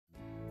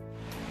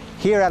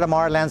Here at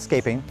Amar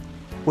Landscaping,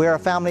 we are a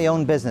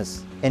family-owned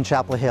business in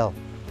Chapel Hill.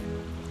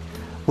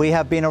 We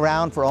have been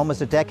around for almost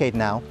a decade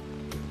now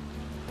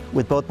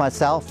with both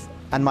myself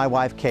and my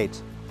wife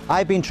Kate.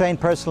 I've been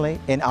trained personally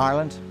in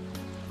Ireland,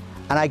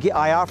 and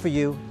I offer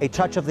you a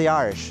touch of the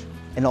Irish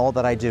in all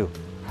that I do.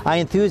 I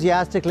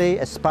enthusiastically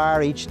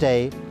aspire each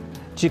day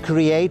to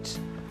create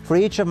for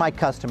each of my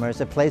customers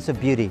a place of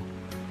beauty,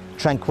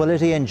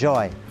 tranquility and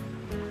joy,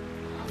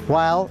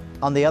 while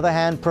on the other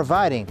hand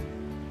providing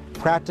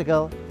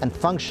practical and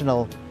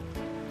functional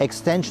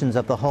extensions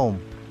of the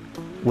home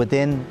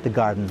within the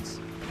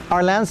gardens.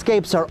 Our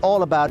landscapes are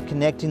all about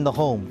connecting the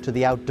home to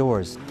the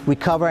outdoors. We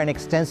cover an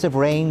extensive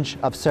range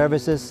of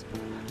services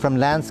from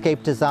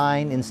landscape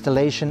design,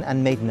 installation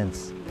and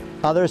maintenance.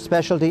 Other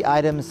specialty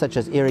items such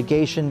as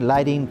irrigation,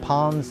 lighting,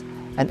 ponds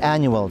and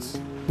annuals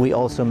we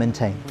also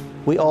maintain.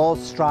 We all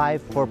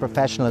strive for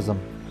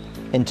professionalism,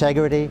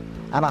 integrity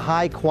and a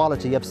high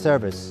quality of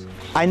service.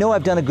 I know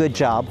I've done a good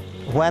job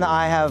when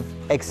I have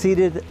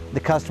exceeded the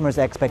customer's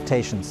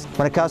expectations.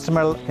 When a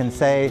customer can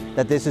say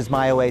that this is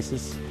my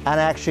oasis and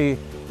actually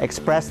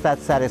express that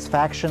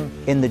satisfaction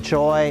in the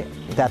joy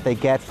that they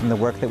get from the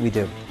work that we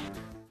do.